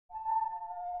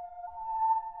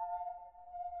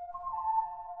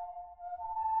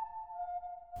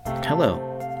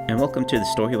Hello, and welcome to the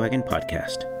Story Wagon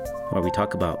podcast, where we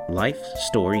talk about life,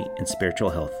 story, and spiritual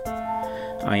health.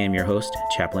 I am your host,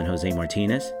 Chaplain Jose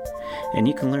Martinez, and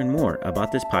you can learn more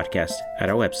about this podcast at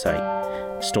our website,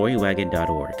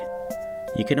 storywagon.org.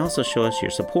 You can also show us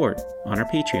your support on our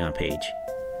Patreon page,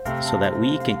 so that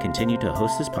we can continue to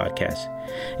host this podcast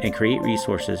and create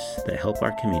resources that help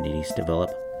our communities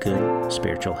develop good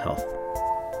spiritual health.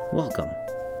 Welcome.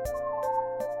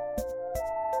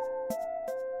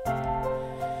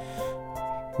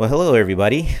 Well, hello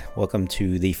everybody. Welcome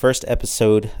to the first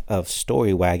episode of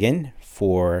Story Wagon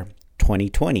for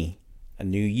 2020, a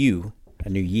new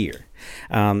year.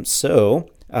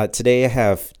 Today I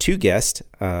have two guests,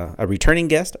 a returning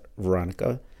guest,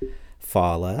 Veronica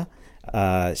Fala.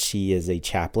 She is a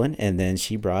chaplain, and then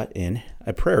she brought in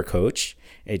a prayer coach,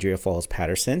 Adria Falls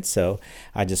Patterson. So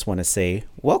I just want to say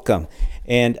welcome.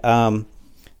 And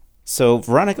so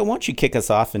Veronica, why don't you kick us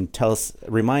off and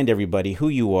remind everybody who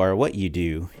you are, what you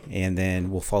do, and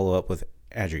then we'll follow up with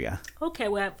Adria. Okay,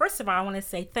 well, first of all, I want to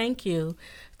say thank you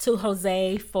to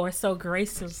Jose for so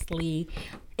graciously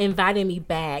inviting me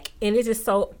back. And it's just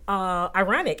so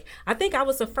ironic. I think I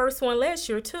was the first one last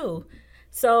year, too.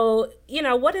 So,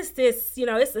 what is this?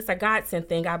 It's a godsend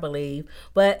thing, I believe.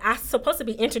 But I'm supposed to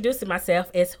be introducing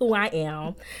myself as who I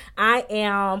am. I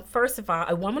am, first of all,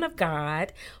 a woman of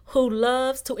God who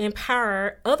loves to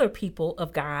empower other people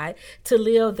of God to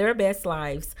live their best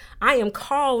lives. I am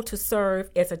called to serve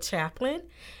as a chaplain,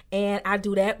 and I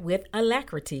do that with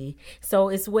alacrity. So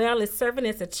as well as serving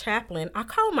as a chaplain, I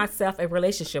call myself a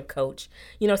relationship coach.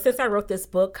 Since I wrote this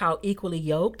book called Equally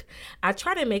Yoked, I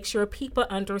try to make sure people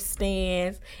understand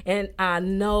and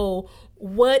know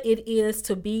what it is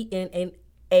to be in an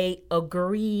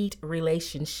agreed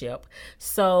relationship.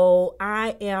 So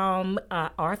I am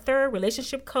an author,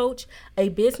 relationship coach, a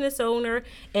business owner,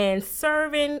 and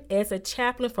serving as a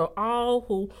chaplain for all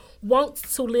who want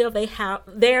to live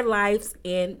their lives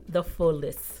in the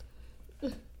fullest.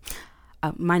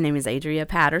 My name is Adria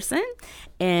Patterson,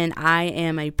 and I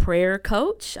am a prayer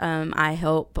coach. I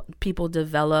help people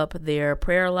develop their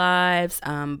prayer lives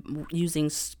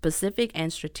using specific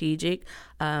and strategic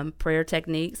prayer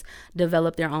techniques,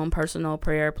 develop their own personal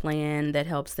prayer plan that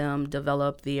helps them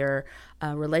develop their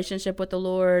relationship with the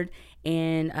Lord,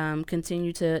 and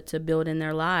continue to build in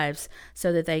their lives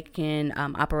so that they can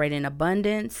operate in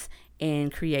abundance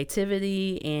and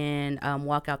creativity and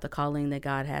walk out the calling that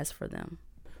God has for them.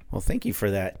 Well, thank you for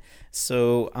that.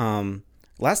 So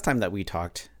last time that we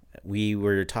talked, we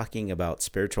were talking about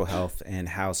spiritual health and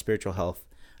how spiritual health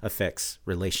affects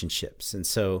relationships. And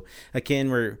so again,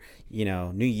 we're,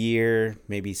 new year,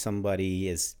 maybe somebody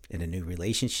is in a new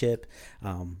relationship.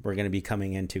 We're going to be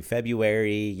coming into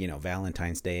February,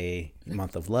 Valentine's Day,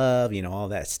 month of love, all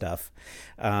that stuff.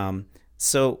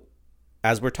 So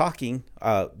as we're talking,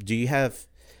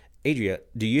 Adria,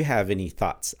 do you have any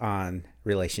thoughts on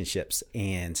relationships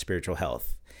and spiritual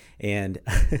health? And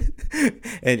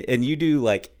and you do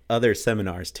like other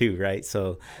seminars too, right?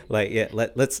 So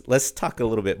let's talk a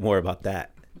little bit more about that.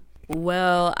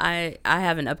 Well, I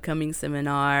have an upcoming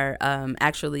seminar.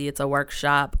 Actually, it's a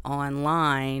workshop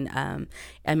online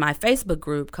in my Facebook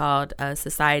group called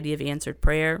Society of Answered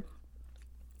Prayer.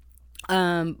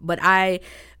 But I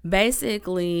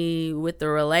basically, with the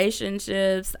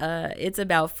relationships, it's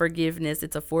about forgiveness.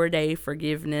 It's a 4-day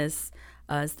forgiveness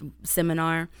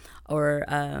seminar or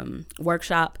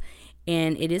workshop,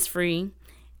 and it is free.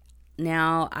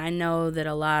 Now, I know that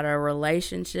a lot of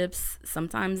relationships,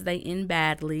 sometimes they end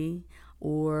badly,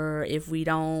 or if we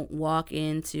don't walk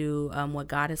into what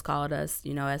God has called us,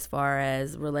 as far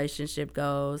as relationship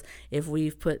goes, if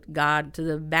we've put God to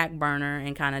the back burner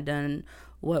and kind of done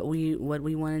what we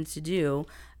wanted to do,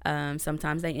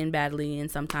 sometimes they end badly, and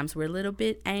sometimes we're a little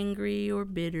bit angry or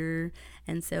bitter,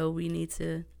 and so we need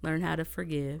to learn how to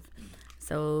forgive.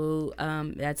 So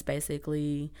that's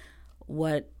basically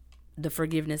what the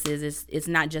forgiveness is. It's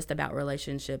not just about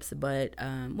relationships, but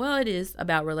it is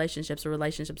about relationships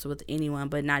with anyone,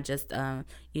 but not just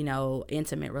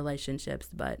intimate relationships.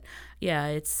 But yeah,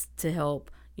 it's to help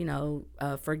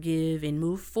forgive and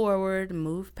move forward,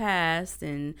 move past,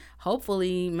 and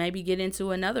hopefully maybe get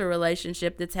into another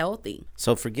relationship that's healthy.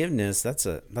 So forgiveness, that's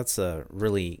a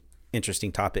really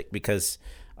interesting topic, because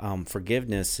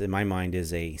forgiveness in my mind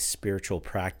is a spiritual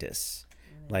practice.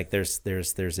 Like there's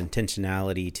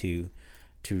intentionality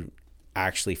to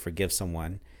actually forgive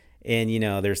someone. And,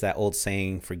 there's that old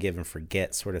saying, forgive and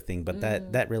forget sort of thing, but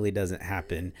that really doesn't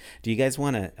happen. Do you guys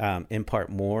want to impart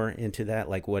more into that?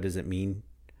 Like, what does it mean?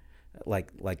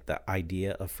 Like the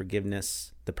idea of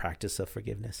forgiveness, the practice of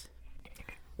forgiveness?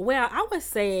 Well, I would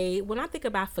say when I think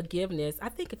about forgiveness, I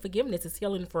think forgiveness is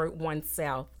healing for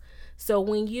oneself. So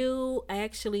when you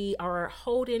actually are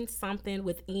holding something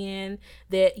within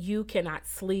that you cannot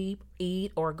sleep,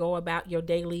 eat, or go about your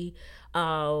daily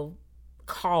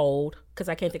called, because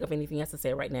I can't think of anything else to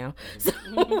say right now. So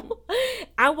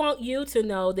I want you to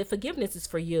know that forgiveness is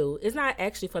for you. It's not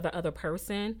actually for the other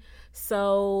person.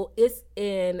 So it's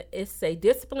a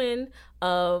discipline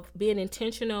of being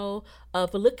intentional,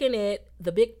 of looking at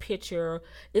the big picture.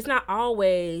 It's not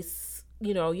always,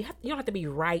 you don't have to be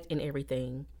right in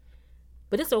everything,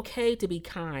 but it's okay to be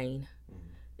kind.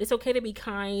 It's okay to be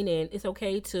kind, and it's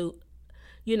okay to,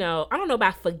 I don't know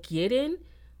about forgetting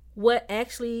what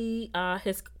actually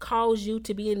has caused you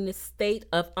to be in this state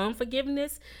of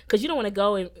unforgiveness, because you don't want to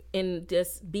go and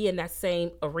just be in that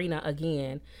same arena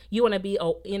again. You want to be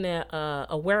in a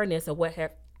awareness of what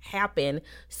happened,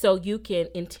 so you can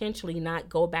intentionally not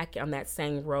go back on that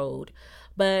same road.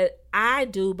 But I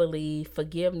do believe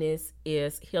forgiveness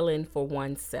is healing for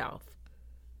oneself.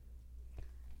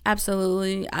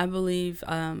 Absolutely. I believe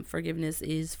forgiveness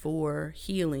is for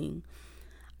healing.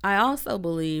 I also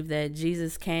believe that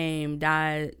Jesus came,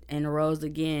 died, and rose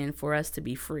again for us to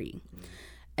be free.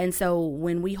 And so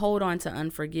when we hold on to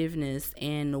unforgiveness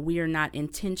and we are not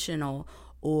intentional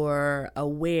or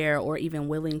aware or even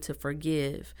willing to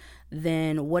forgive,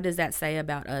 then what does that say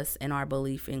about us and our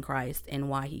belief in Christ and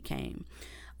why he came?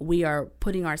 We are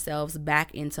putting ourselves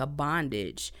back into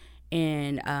bondage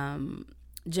and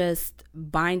just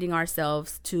binding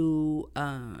ourselves to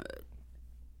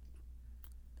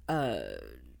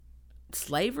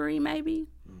slavery, maybe.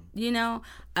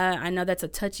 I know that's a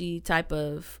touchy type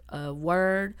of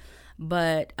word,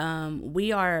 but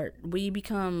we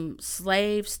become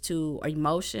slaves to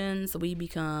emotions. We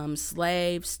become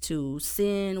slaves to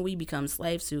sin. We become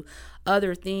slaves to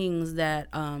other things that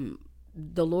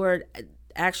the Lord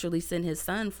actually sent his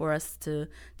son for us to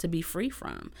be free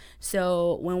from.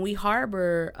 So when we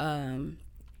harbor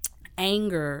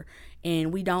anger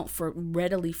and we don't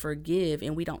readily forgive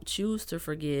and we don't choose to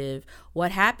forgive,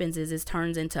 what happens is it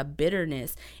turns into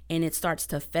bitterness, and it starts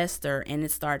to fester, and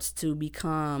it starts to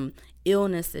become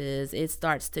illnesses. It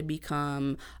starts to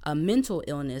become a mental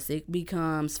illness. It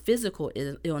becomes physical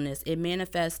illness. It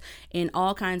manifests in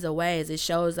all kinds of ways. It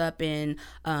shows up in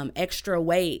extra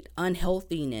weight,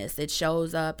 unhealthiness. It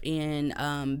shows up in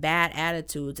bad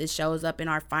attitudes. It shows up in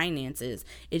our finances.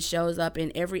 It shows up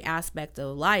in every aspect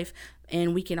of life.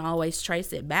 And we can always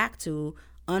trace it back to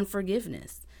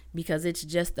unforgiveness, because it's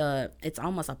just it's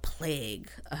almost a plague,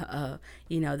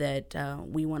 that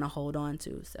we want to hold on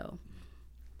to.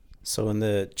 So in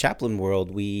the chaplain world,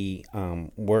 we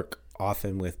work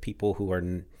often with people who are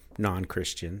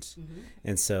non-Christians. Mm-hmm.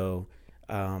 And so,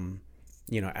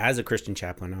 as a Christian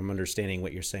chaplain, I'm understanding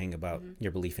what you're saying about mm-hmm.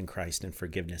 your belief in Christ and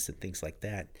forgiveness and things like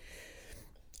that.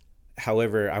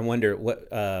 However, I wonder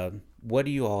what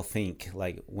do you all think,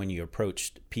 like, when you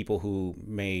approached people who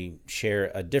may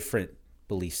share a different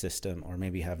belief system or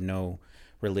maybe have no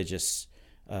religious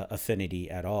affinity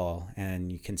at all,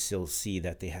 and you can still see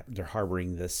that they're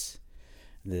harboring this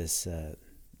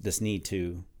need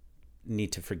to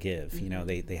forgive. Mm-hmm.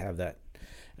 They have that.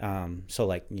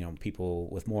 So people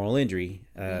with moral injury.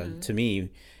 Mm-hmm. To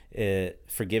me,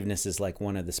 forgiveness is like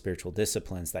one of the spiritual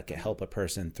disciplines that can help a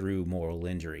person through moral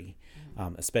injury,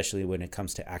 especially when it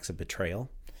comes to acts of betrayal.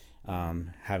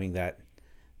 Having that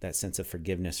sense of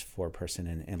forgiveness for a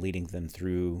person and leading them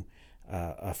through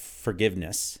a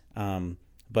forgiveness.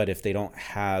 But if they don't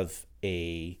have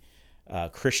a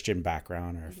Christian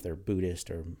background, or if they're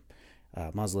Buddhist or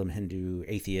Muslim, Hindu,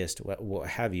 atheist, what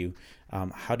have you,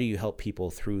 how do you help people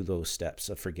through those steps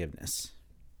of forgiveness?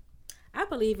 I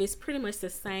believe it's pretty much the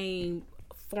same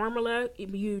formula.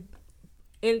 In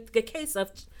the case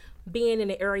of being in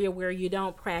an area where you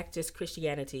don't practice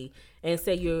Christianity, and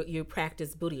say you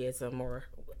practice Buddhism or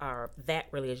that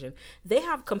religion, they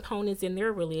have components in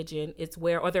their religion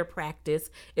or their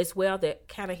practice as well that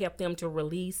kind of help them to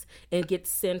release and get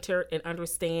centered and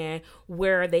understand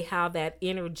where they have that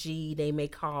energy they may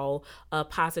call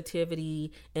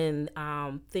positivity and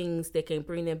things that can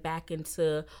bring them back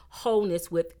into wholeness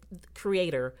with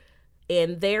Creator.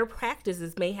 And their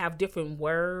practices may have different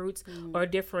words or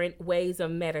different ways of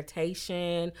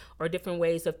meditation or different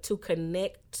ways to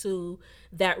connect to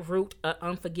that root of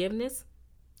unforgiveness.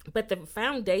 But the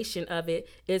foundation of it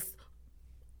is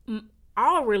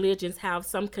all religions have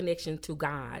some connection to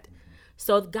God.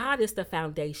 So God is the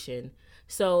foundation.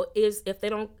 So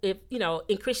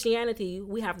in Christianity,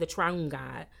 we have the triune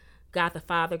God, God the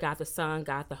Father, God the Son,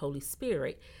 God the Holy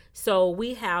Spirit. So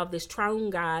we have this triune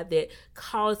God that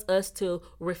calls us to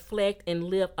reflect and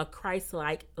live a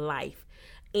Christ-like life.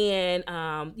 And,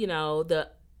 the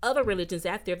other religions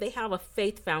out there, they have a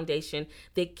faith foundation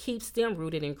that keeps them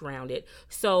rooted and grounded.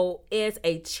 So as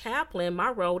a chaplain,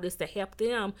 my role is to help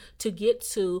them to get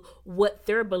to what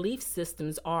their belief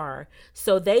systems are.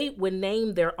 So they would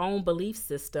name their own belief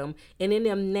system, and in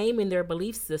them naming their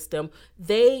belief system,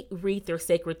 they read their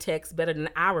sacred text better than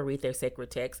I would read their sacred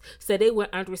text. So they would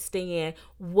understand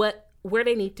where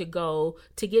they need to go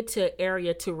to get to an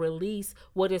area to release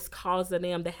what is causing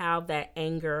them to have that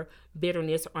anger,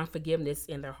 bitterness, or unforgiveness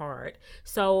in their heart.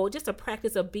 So just a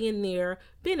practice of being there,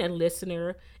 being a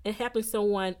listener, and helping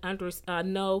someone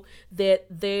know that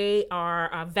they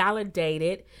are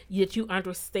validated, that you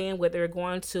understand what they're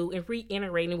going to, and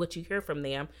reiterating what you hear from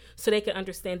them so they can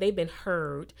understand they've been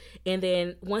heard. And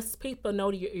then once people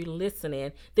know that you're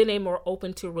listening, then they're more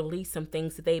open to release some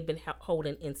things that they've been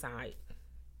holding inside.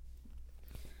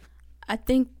 I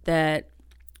think that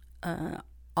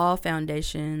all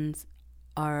foundations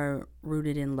are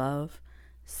rooted in love.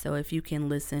 So if you can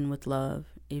listen with love,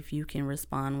 if you can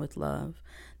respond with love,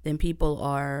 then people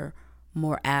are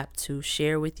more apt to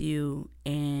share with you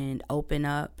and open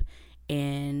up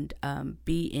and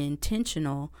be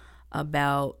intentional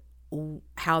about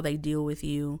how they deal with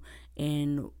you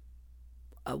and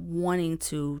wanting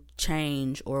to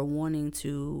change or wanting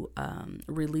to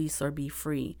release or be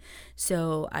free.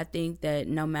 So I think that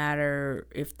no matter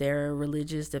if they're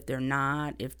religious, if they're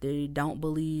not, if they don't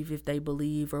believe, if they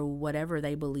believe, or whatever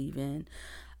they believe in,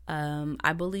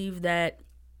 I believe that,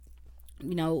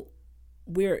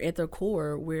 we're at the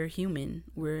core, we're human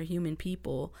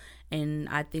people. And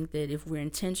I think that if we're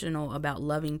intentional about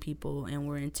loving people and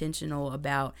we're intentional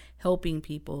about helping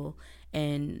people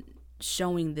and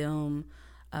showing them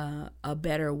a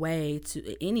better way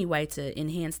to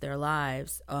enhance their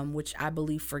lives, which I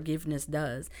believe forgiveness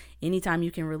does. Anytime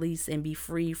you can release and be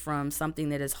free from something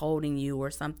that is holding you or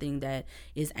something that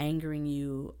is angering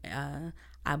you,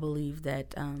 I believe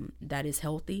that that is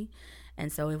healthy.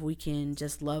 And so if we can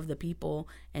just love the people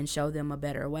and show them a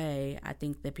better way, I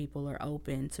think that people are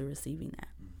open to receiving that.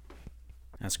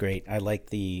 That's great. I like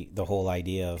the whole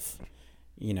idea of,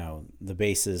 the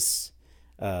basis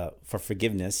for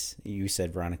forgiveness. You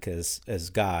said, Veronica, as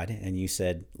God, and you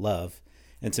said love.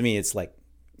 And to me, it's like,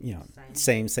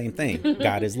 same thing.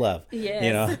 God is love.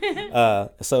 Yes.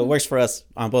 So it works for us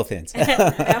on both ends.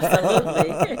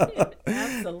 Absolutely.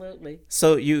 Absolutely.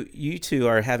 So you two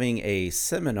are having a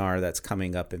seminar that's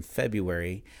coming up in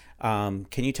February. Can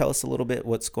you tell us a little bit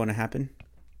what's going to happen?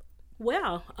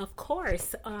 Well, of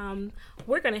course,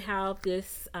 we're going to have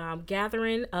this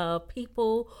gathering of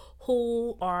people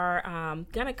who are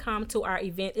going to come to our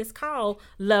event. It's called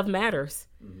Love Matters.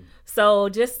 Mm-hmm. So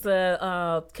just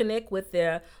to connect with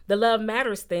the Love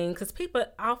Matters thing, because people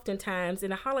oftentimes in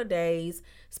the holidays,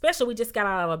 especially we just got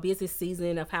out of a busy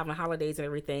season of having holidays and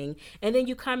everything, and then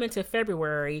you come into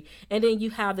February, and then you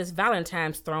have this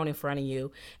Valentine's thrown in front of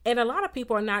you. And a lot of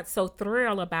people are not so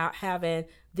thrilled about having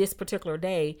this particular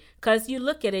day, because you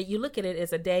look at it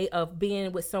as a day of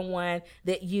being with someone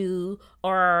that you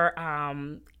are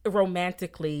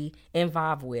romantically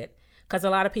involved with. Because a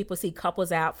lot of people see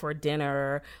couples out for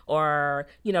dinner or,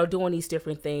 doing these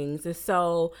different things. And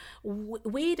so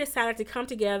we decided to come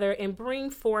together and bring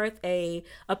forth a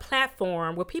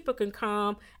platform where people can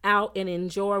come out and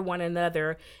enjoy one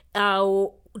another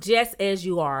just as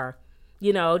you are.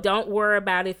 Don't worry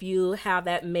about if you have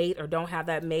that mate or don't have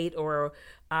that mate or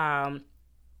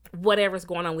whatever's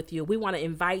going on with you. We want to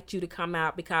invite you to come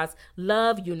out because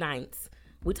love unites.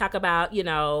 We talk about,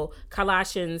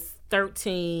 Colossians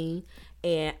 13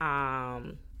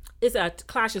 and it's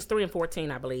Colossians 3 and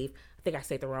 14, I believe. I think I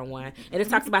said the wrong one. And it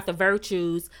talks about the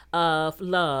virtues of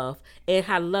love and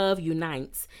how love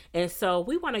unites. And so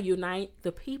we want to unite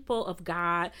the people of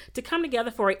God to come together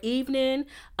for an evening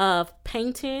of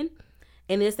painting.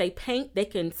 And as they paint, they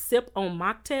can sip on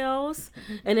mocktails.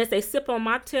 And as they sip on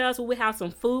mocktails, we have some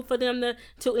food for them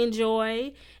to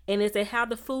enjoy. And as they have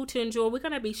the food to enjoy, we're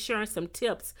going to be sharing some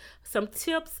tips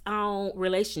on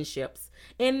relationships.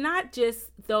 And not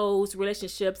just those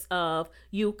relationships of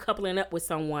you coupling up with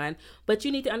someone, but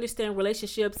you need to understand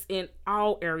relationships in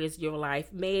all areas of your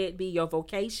life. May it be your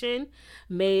vocation,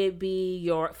 may it be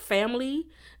your family,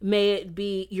 may it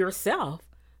be yourself.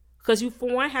 Because you,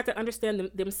 for one, have to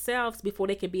understand themselves before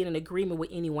they can be in an agreement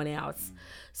with anyone else.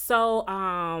 So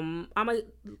I'm going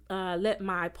to let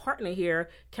my partner here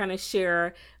kind of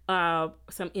share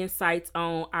some insights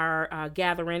on our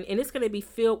gathering. And it's going to be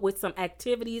filled with some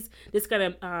activities that's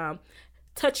going to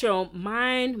touch your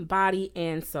mind, body,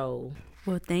 and soul.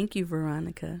 Well, thank you,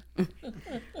 Veronica.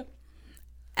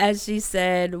 As she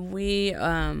said, we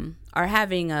are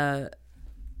having a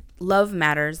Love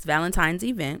Matters Valentine's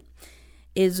event.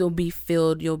 Will be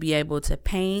filled. You'll be able to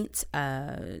paint,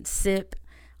 sip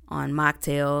on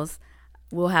mocktails.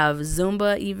 We'll have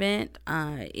Zumba event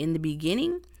in the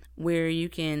beginning where you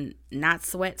can not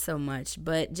sweat so much,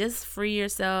 but just free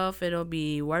yourself. It'll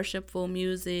be worshipful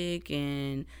music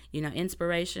and,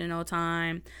 inspirational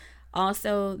time.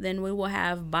 Also, then we will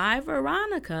have by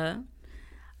Veronica,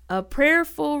 a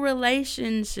prayerful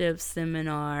relationship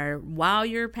seminar while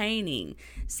you're painting.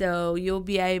 So you'll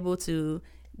be able to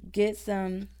get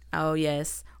some. Oh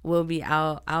yes,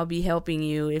 I'll be helping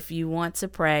you if you want to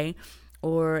pray,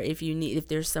 or if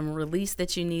there's some release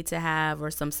that you need to have,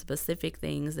 or some specific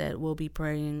things that we'll be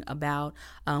praying about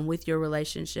with your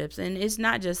relationships. And it's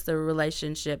not just a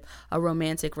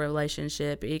romantic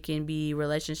relationship. It can be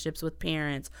relationships with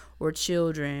parents or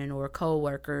children or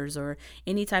co-workers or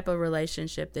any type of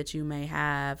relationship that you may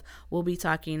have. We'll be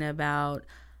talking about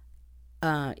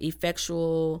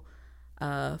effectual,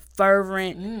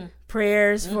 fervent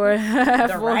prayers for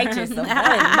the righteous of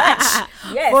much.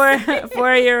 Yes.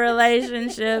 for your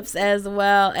relationships, as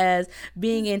well as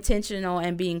being intentional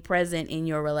and being present in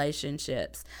your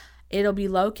relationships. It'll be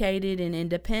located in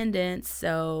Independence,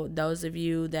 so those of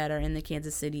you that are in the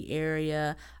Kansas City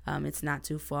area, it's not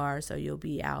too far, so you'll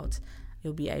be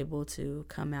able to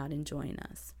come out and join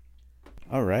us.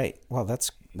 All right. Well,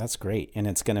 that's great. And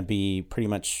it's going to be pretty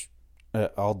much an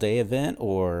all-day event,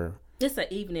 or just an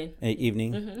evening.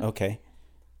 Mm-hmm. Okay.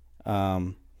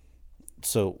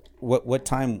 So what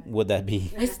time would that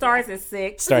be? It starts at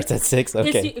 6. Starts at 6.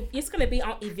 Okay. It's going to be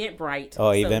on Eventbrite. Oh,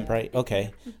 Eventbrite.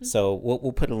 Okay. Mm-hmm. So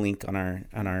we'll put a link on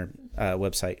our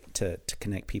website to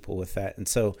connect people with that. And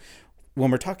so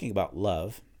when we're talking about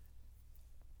love,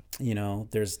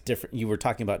 there's different. You were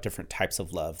talking about different types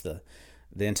of love: the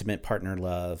intimate partner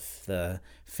love, the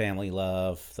family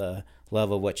love, the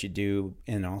love of what you do,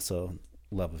 and also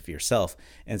love of yourself.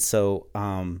 And so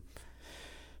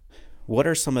what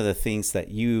are some of the things that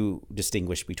you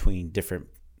distinguish between different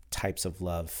types of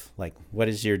love? Like, what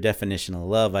is your definition of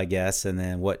love, I guess, and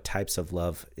then what types of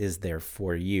love is there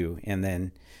for you, and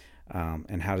then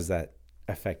and how does that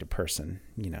affect a person?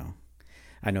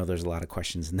 I know there's a lot of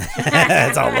questions in that.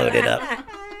 It's all loaded up.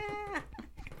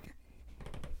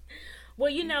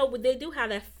 Well, they do have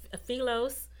that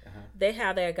philos. They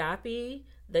have the agape,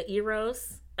 the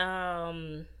eros.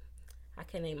 I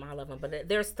can't name all of them, but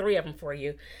there's 3 of them for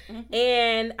you. Mm-hmm.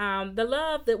 And the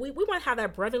love that we want to have,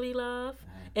 that brotherly love.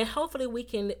 And hopefully we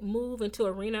can move into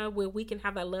an arena where we can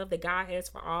have that love that God has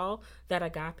for all, that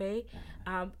agape.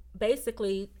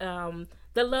 Basically,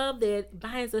 the love that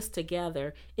binds us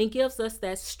together and gives us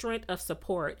that strength of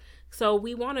support. So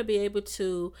we want to be able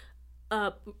to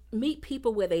meet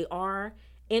people where they are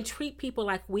and treat people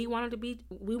like we want to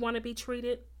be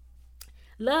treated.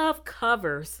 Love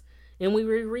covers. And when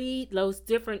we read those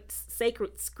different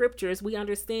sacred scriptures, we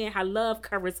understand how love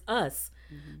covers us.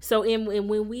 Mm-hmm. So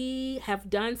when we have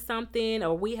done something,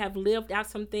 or we have lived out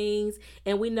some things,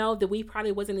 and we know that we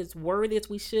probably wasn't as worthy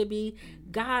as we should be,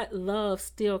 God love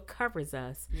still covers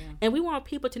us. Yeah. And we want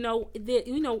people to know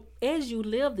that, as you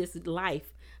live this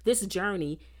life, this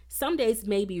journey, some days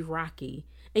may be rocky,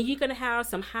 and you're going to have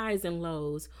some highs and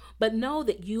lows, but know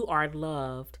that you are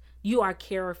loved. You are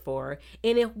cared for.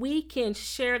 And if we can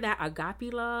share that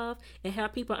agape love and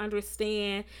help people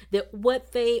understand that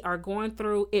what they are going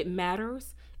through, it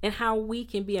matters, and how we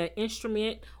can be an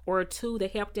instrument or a tool to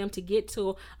help them to get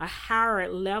to a higher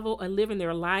level of living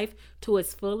their life to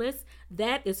its fullest,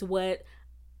 that is what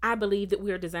I believe that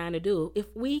we are designed to do.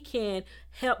 If we can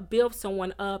help build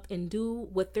someone up and do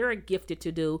what they're gifted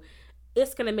to do,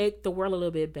 it's going to make the world a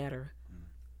little bit better.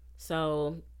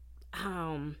 So,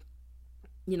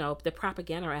 the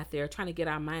propaganda out there trying to get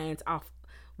our minds off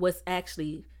what's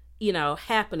actually,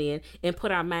 happening, and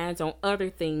put our minds on other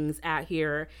things out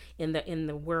here in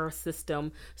the world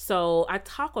system. So I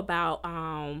talk about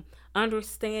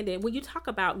understanding. When you talk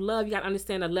about love, you got to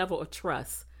understand the level of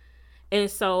trust. And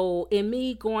so in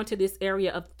me going to this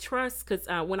area of trust, because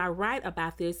when I write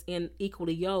about this in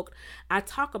Equally Yoked, I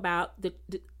talk about the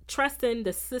trusting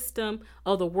the system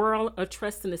of the world or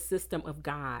trusting the system of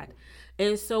God.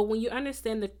 And so when you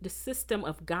understand the system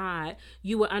of God,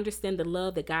 you will understand the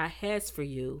love that God has for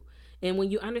you. And when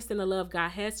you understand the love God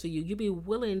has for you, you'll be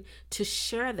willing to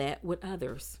share that with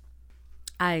others.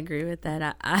 I agree with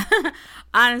that. I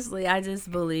honestly, I just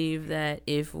believe that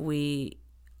if we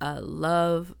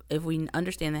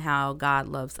understand how God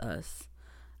loves us,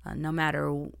 no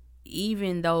matter,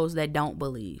 even those that don't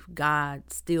believe, God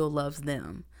still loves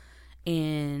them.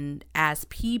 And as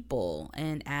people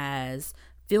and as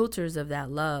filters of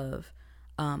that love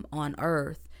on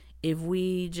earth, if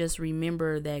we just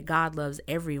remember that God loves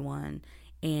everyone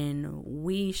and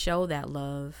we show that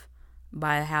love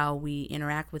by how we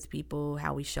interact with people,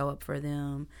 how we show up for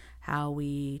them, how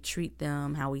we treat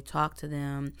them, how we talk to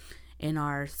them, in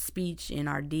our speech, in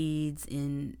our deeds,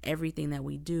 in everything that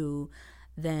we do,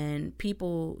 then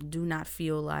people do not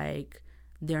feel like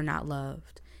they're not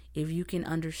loved. If you can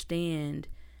understand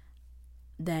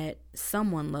that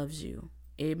someone loves you,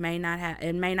 it may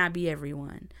not be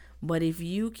everyone, but if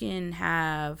you can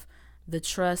have the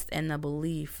trust and the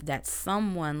belief that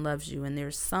someone loves you and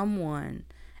there's someone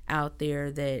out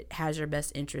there that has your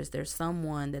best interest, there's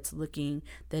someone that's looking,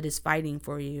 that is fighting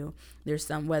for you, there's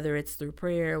some, whether it's through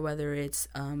prayer, whether it's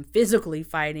physically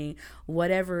fighting,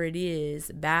 whatever it is,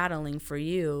 battling for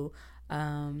you,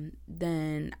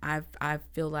 then I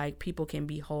feel like people can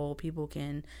be whole, people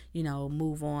can,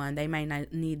 move on. They may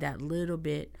not need that little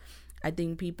bit. I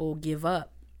think people give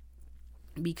up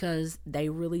because they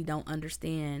really don't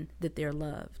understand that they're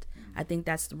loved. I think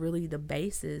that's really the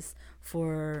basis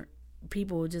for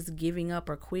people just giving up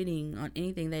or quitting on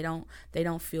anything. They don't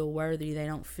feel worthy. They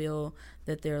don't feel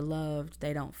that they're loved.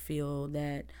 They don't feel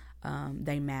that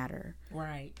they matter.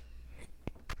 Right.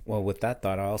 Well, with that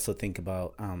thought, I also think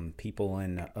about people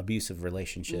in abusive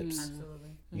relationships. Absolutely.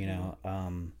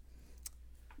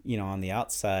 On the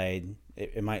outside,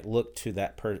 it might look to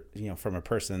that from a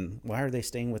person, why are they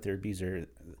staying with their abuser?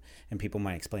 And people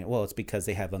might explain, well, it's because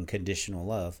they have unconditional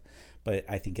love. But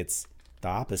I think it's the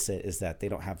opposite, is that they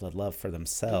don't have the love for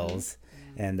themselves,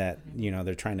 and that,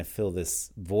 they're trying to fill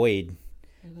this void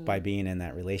by being in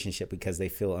that relationship because they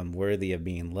feel unworthy of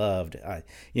being loved.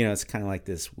 It's kind of like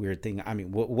this weird thing. I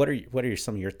mean, what are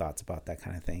some of your thoughts about that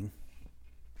kind of thing?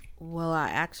 Well, I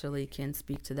actually can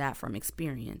speak to that from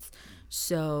experience.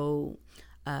 So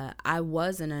I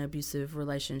was in an abusive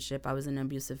relationship. I was in an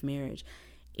abusive marriage.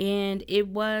 And it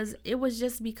was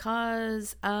just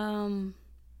because I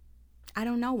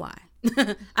don't know why.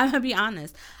 I'm going to be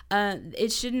honest.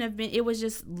 It shouldn't have been. It was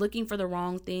just looking for the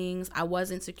wrong things. I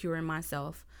wasn't secure in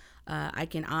myself. I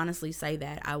can honestly say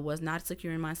that. I was not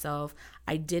secure in myself.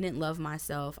 I didn't love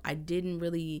myself. I didn't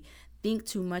really think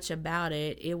too much about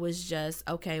it. It was just,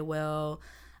 okay, well,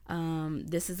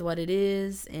 this is what it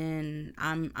is, and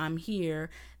I'm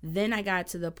here. Then I got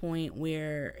to the point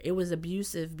where it was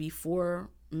abusive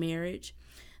before marriage.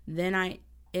 Then I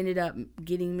ended up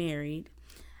getting married.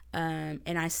 And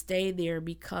I stayed there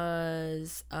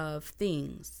because of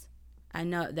things. I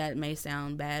know that may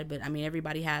sound bad, but I mean,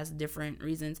 everybody has different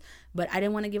reasons. But I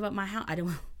didn't want to give up my house. I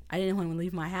didn't want to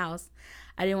leave my house.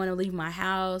 I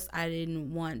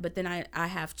didn't want, but then I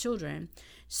have children.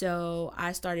 So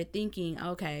I started thinking,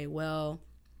 okay, well,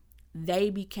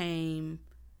 I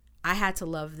had to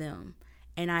love them.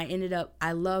 And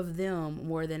I loved them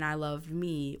more than I loved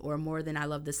me, or more than I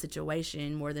loved the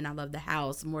situation, more than I loved the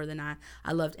house, more than I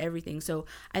loved everything. So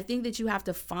I think that you have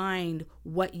to find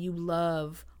what you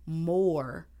love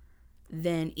more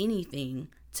than anything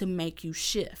to make you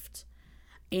shift.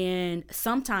 And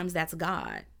sometimes that's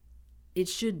God. It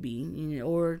should be,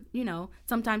 or,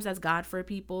 sometimes that's God for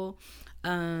people.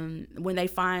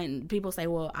 When people say,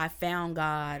 well, I found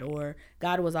God, or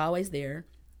God was always there.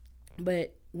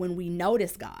 But when we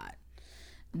notice God,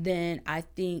 then I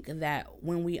think that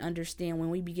when we understand, when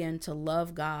we begin to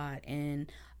love God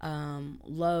and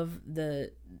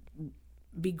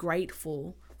be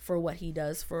grateful for what he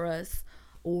does for us,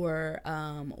 or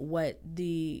what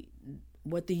the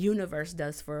universe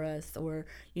does for us, or,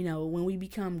 when we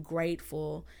become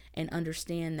grateful and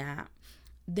understand that,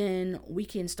 then we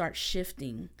can start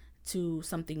shifting to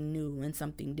something new and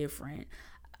something different.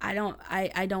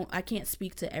 I can't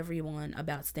speak to everyone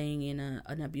about staying in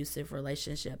an abusive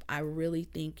relationship. I really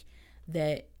think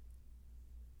that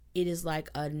it is like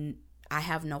I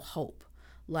have no hope.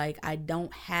 Like, I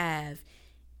don't have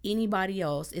anybody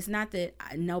else. It's not that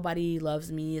nobody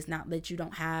loves me. It's not that you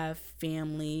don't have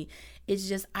family. It's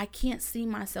just I can't see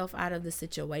myself out of the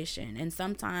situation. And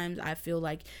sometimes I feel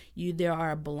like there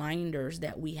are blinders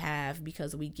that we have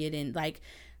because we get in, like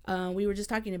we were just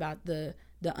talking about the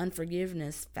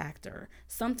unforgiveness factor.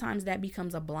 Sometimes that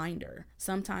becomes a blinder.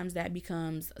 Sometimes that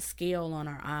becomes a scale on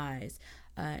our eyes,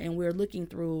 and we're looking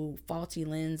through faulty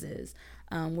lenses.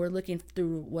 We're looking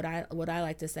through what I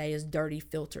like to say is dirty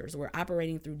filters. We're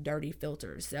operating through dirty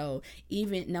filters. So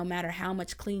even no matter how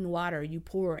much clean water you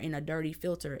pour in a dirty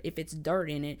filter, if it's dirt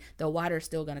in it, the water's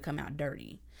still going to come out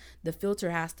dirty. The filter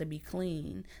has to be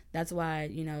clean. That's why,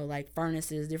 like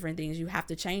furnaces, different things, you have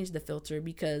to change the filter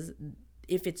because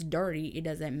if it's dirty, it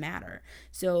doesn't matter.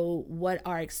 So what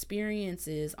our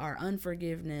experiences, our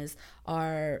unforgiveness,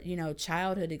 our,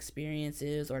 childhood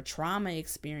experiences or trauma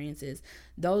experiences,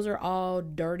 those are all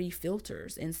dirty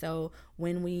filters. And so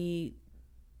when we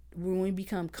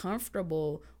become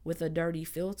comfortable with a dirty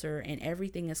filter and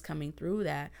everything is coming through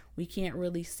that, we can't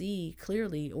really see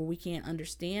clearly, or we can't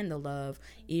understand the love,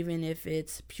 even if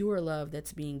it's pure love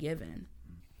that's being given.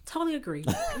 Totally agree.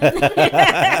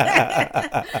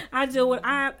 I do.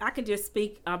 I can just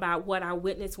speak about what I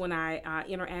witness when I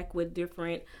interact with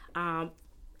different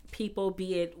people,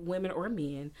 be it women or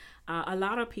men. A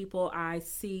lot of people, I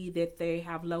see that they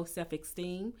have low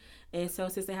self-esteem. And so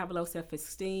since they have low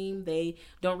self-esteem, they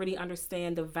don't really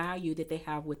understand the value that they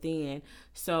have within.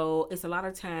 So it's a lot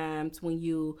of times when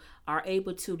you are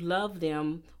able to love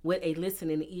them with a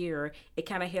listening ear, it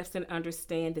kind of helps them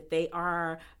understand that they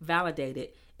are validated.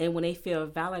 And when they feel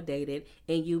validated,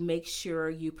 and you make sure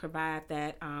you provide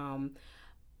that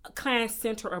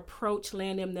client-centered approach,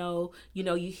 letting them know,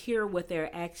 you hear what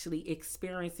they're actually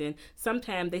experiencing.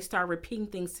 Sometimes they start repeating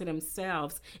things to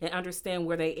themselves and understand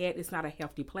where they at. It's not a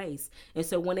healthy place. And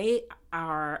so when they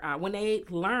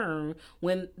learn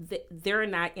when they're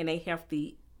not in a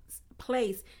healthy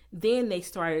place, then they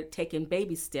started taking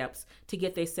baby steps to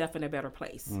get themselves in a better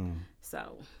place.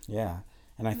 So yeah,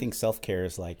 and I think self-care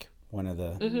is like one of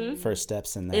the first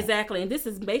steps in that. Exactly. And this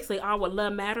is basically all what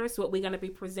Love Matters, what we're going to be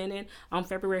presenting on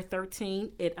February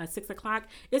 13th at 6 o'clock.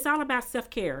 It's all about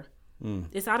self-care.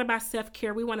 It's all about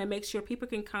self-care. We want to make sure people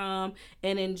can come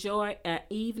and enjoy an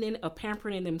evening of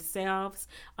pampering themselves,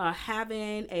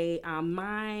 having a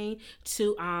mind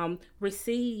to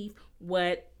receive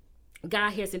what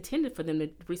God has intended for them to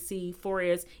receive, for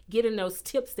as getting those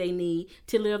tips they need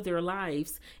to live their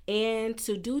lives and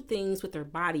to do things with their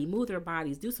body, move their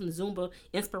bodies, do some Zumba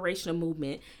inspirational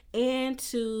movement, and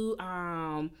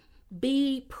to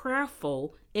be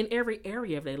prayerful in every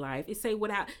area of their life. It say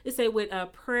with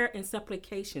prayer and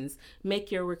supplications,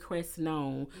 make your requests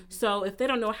known. So if they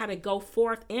don't know how to go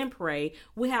forth and pray,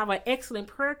 we have an excellent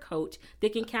prayer coach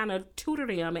that can kind of tutor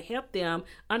them and help them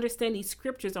understand these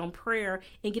scriptures on prayer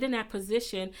and get in that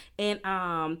position and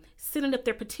sending up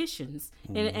their petitions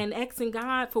and asking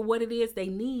God for what it is they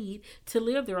need to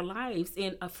live their lives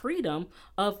in a freedom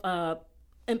of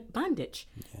bondage.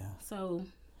 Yeah.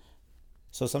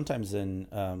 So sometimes then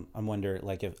I'm wondering,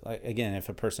 like, if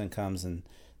a person comes and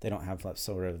they don't have that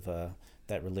sort of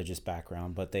that religious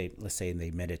background, but let's say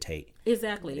they meditate.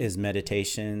 Exactly. Is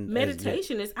meditation?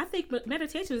 I think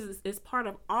meditation is part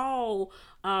of all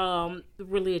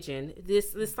religion.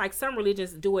 This like some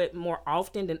religions do it more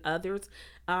often than others.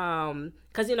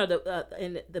 Because in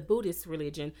the Buddhist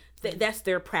religion, that's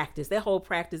their practice. Their whole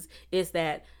practice is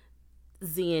that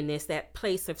Zenness, that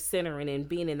place of centering and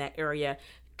being in that area.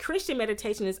 Christian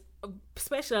meditation is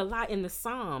especially a lot in the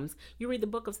Psalms. You read the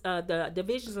book of the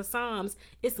divisions of Psalms,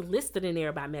 it's listed in there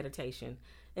about meditation.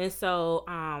 And so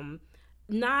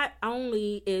not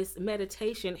only is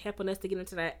meditation helping us to get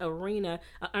into that arena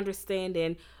of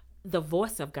understanding the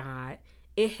voice of God,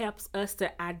 it helps us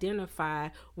to identify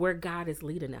where God is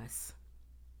leading us.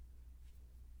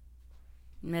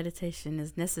 Meditation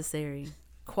is necessary.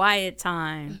 Quiet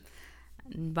time.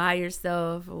 By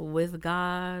yourself, with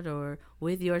God, or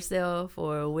with yourself,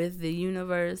 or with the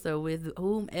universe, or with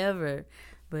whomever,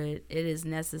 but it is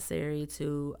necessary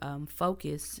to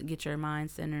focus, get your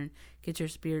mind centered, get your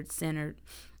spirit centered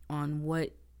on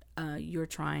what you're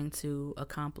trying to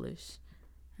accomplish.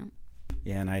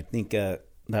 Yeah, and I think that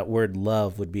word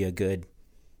love would be a good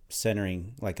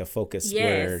centering, like a focus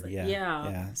word.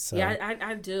 I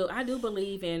do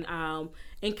believe in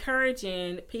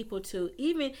encouraging people to,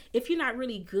 even if you're not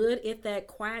really good at that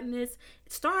quietness,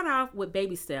 start off with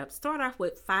baby steps. Start off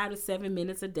with 5 to 7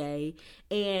 minutes a day,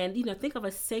 and think of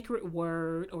a sacred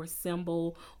word or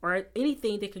symbol or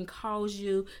anything that can cause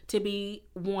you to be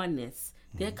oneness,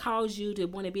 that cause you to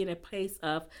want to be in a place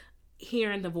of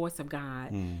hearing the voice of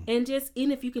God. And just,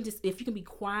 even if you can be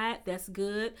quiet, that's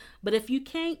good. But if you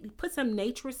can't, put some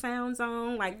nature sounds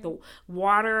on, like the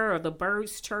water or the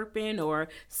birds chirping or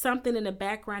something in the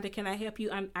background that can help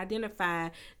you identify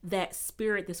that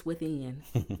spirit that's within.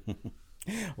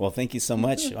 Well, thank you so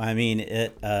much. I mean,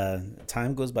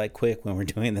 time goes by quick when we're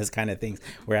doing this kind of things.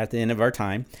 We're at the end of our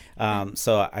time.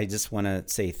 So I just want to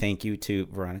say thank you to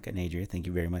Veronica and Adria. Thank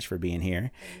you very much for being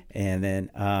here. And then,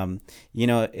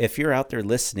 if you're out there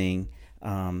listening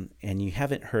and you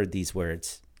haven't heard these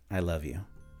words, I love you.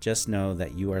 Just know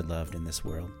that you are loved in this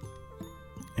world.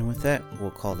 And with that, we'll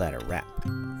call that a wrap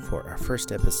for our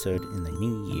first episode in the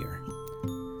new year.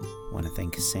 I want to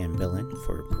thank Sam Billen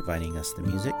for providing us the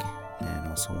music. and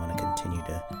also want to continue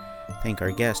to thank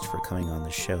our guest for coming on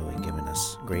the show and giving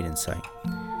us great insight.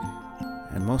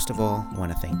 And most of all, I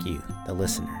want to thank you, the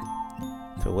listener.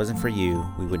 If it wasn't for you,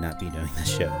 we would not be doing the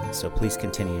show. So please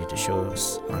continue to show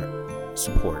us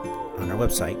support on our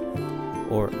website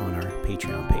or on our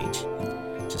Patreon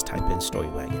page. Just type in Story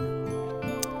Wagon.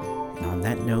 And on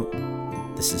that note,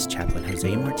 this is Chaplain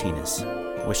Jose Martinez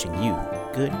wishing you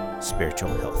good spiritual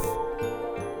health.